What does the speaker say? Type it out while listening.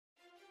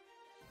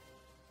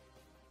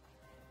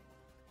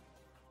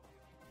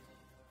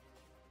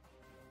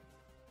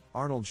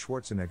Arnold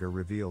Schwarzenegger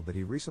revealed that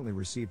he recently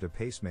received a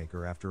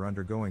pacemaker after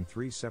undergoing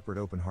 3 separate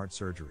open-heart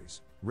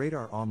surgeries,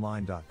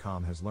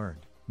 RadarOnline.com has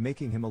learned,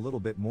 making him a little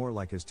bit more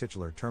like his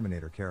titular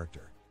Terminator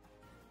character.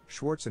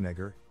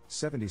 Schwarzenegger,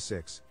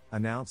 76,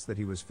 announced that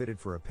he was fitted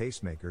for a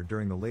pacemaker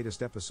during the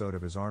latest episode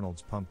of his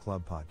Arnold's Pump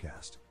Club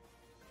podcast.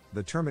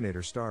 The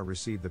Terminator star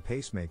received the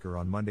pacemaker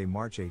on Monday,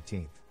 March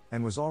 18,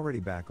 and was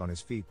already back on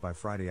his feet by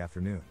Friday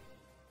afternoon.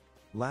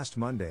 "Last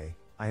Monday,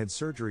 I had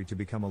surgery to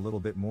become a little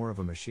bit more of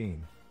a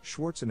machine,"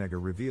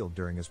 Schwarzenegger revealed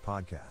during his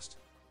podcast.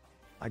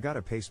 "I got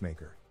a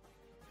pacemaker."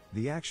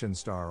 The action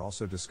star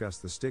also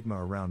discussed the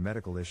stigma around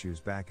medical issues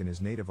back in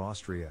his native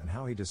Austria and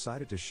how he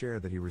decided to share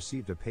that he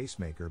received a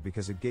pacemaker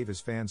because it gave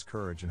his fans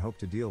courage and hope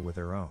to deal with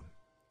their own.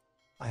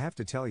 "I have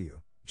to tell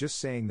you, just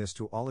saying this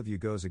to all of you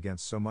goes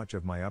against so much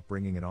of my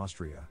upbringing in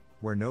Austria,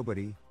 where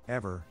nobody,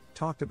 ever,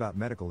 talked about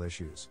medical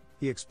issues,"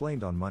 he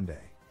explained on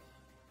Monday.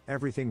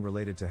 "Everything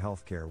related to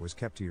healthcare was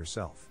kept to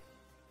yourself.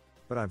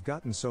 But I've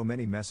gotten so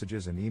many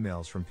messages and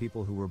emails from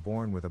people who were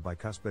born with a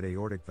bicuspid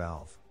aortic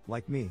valve,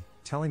 like me,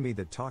 telling me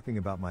that talking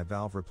about my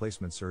valve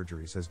replacement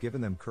surgeries has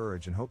given them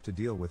courage and hope to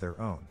deal with their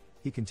own,"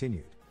 he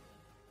continued.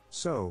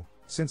 "So,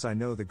 since I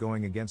know that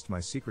going against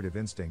my secretive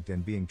instinct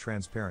and being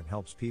transparent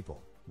helps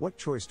people, what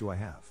choice do I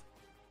have?"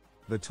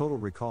 The Total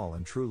Recall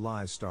and True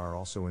Lies star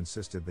also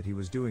insisted that he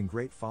was doing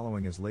great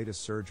following his latest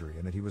surgery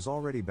and that he was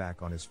already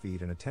back on his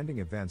feet and attending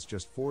events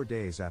just 4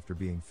 days after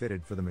being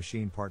fitted for the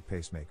machine part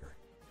pacemaker.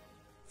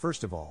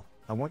 "First of all,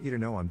 I want you to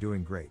know I'm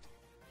doing great,"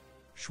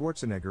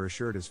 Schwarzenegger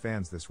assured his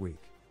fans this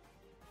week.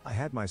 "I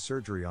had my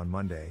surgery on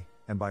Monday,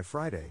 and by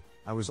Friday,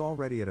 I was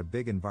already at a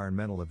big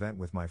environmental event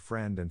with my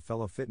friend and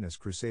fellow fitness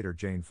crusader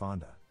Jane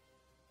Fonda.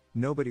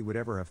 Nobody would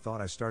ever have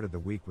thought I started the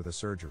week with a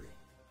surgery."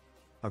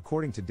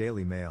 According to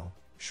Daily Mail,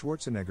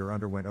 Schwarzenegger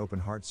underwent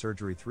open-heart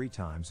surgery 3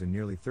 times in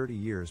nearly 30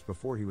 years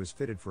before he was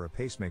fitted for a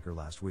pacemaker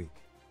last week.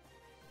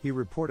 He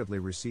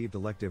reportedly received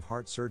elective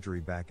heart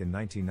surgery back in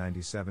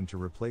 1997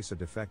 to replace a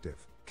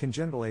defective,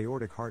 congenital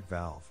aortic heart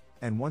valve,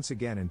 and once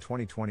again in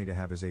 2020 to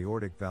have his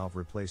aortic valve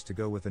replaced to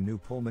go with a new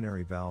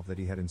pulmonary valve that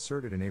he had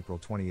inserted in April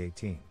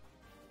 2018.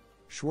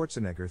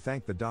 Schwarzenegger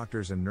thanked the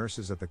doctors and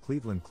nurses at the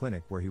Cleveland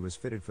Clinic where he was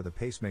fitted for the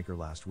pacemaker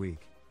last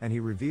week, and he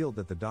revealed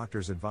that the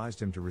doctors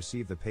advised him to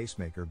receive the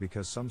pacemaker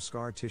because some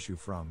scar tissue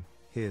from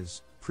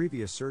his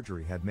previous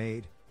surgery had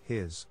made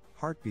his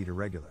heartbeat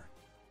irregular.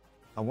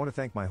 "I want to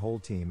thank my whole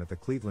team at the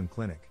Cleveland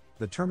Clinic,"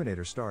 the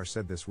Terminator star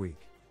said this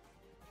week.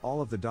 "All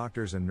of the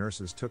doctors and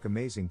nurses took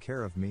amazing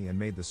care of me and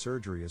made the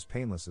surgery as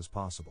painless as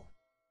possible.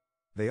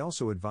 They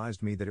also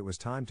advised me that it was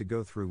time to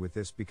go through with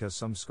this because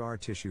some scar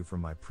tissue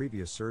from my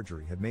previous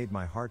surgery had made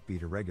my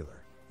heartbeat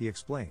irregular," he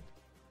explained.